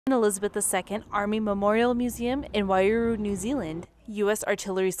Queen Elizabeth II Army Memorial Museum in Waiouru, New Zealand, U.S.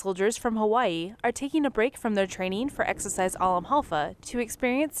 artillery soldiers from Hawaii are taking a break from their training for Exercise Alam Halfa to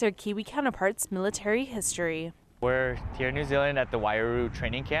experience their Kiwi counterparts' military history. We're here in New Zealand at the Waiouru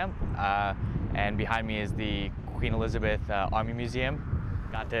training camp, and behind me is the Queen Elizabeth Army Museum.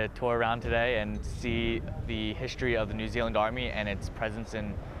 Got to tour around today and see the history of the New Zealand Army and its presence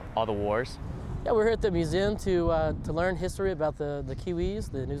in all the wars. Yeah, we're here at the museum to learn history about the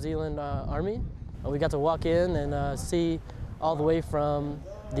Kiwis, the New Zealand Army. We got to walk in and see all the way from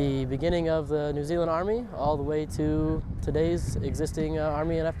the beginning of the New Zealand Army all the way to today's existing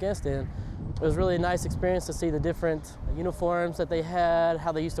army in Afghanistan. It was really a nice experience to see the different uniforms that they had,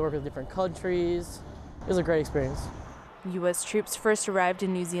 how they used to work with different countries. It was a great experience. U.S. troops first arrived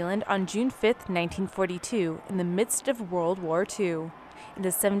in New Zealand on June 5, 1942, in the midst of World War II. In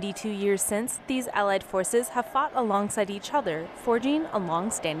the 72 years since, these Allied forces have fought alongside each other, forging a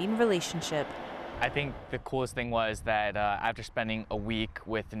long-standing relationship. I think the coolest thing was that after spending a week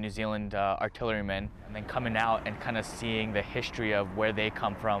with the New Zealand artillerymen and then coming out and kind of seeing the history of where they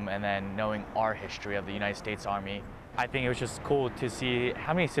come from and then knowing our history of the United States Army, I think it was just cool to see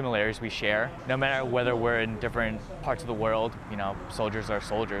how many similarities we share. No matter whether we're in different parts of the world, you know, soldiers are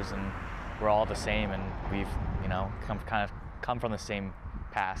soldiers and we're all the same, and we've, you know, come from the same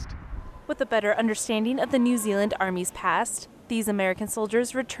past. With a better understanding of the New Zealand Army's past, these American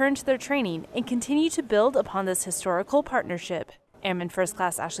soldiers return to their training and continue to build upon this historical partnership. Airman First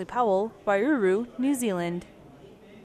Class Ashley Powell, Waiouru, New Zealand.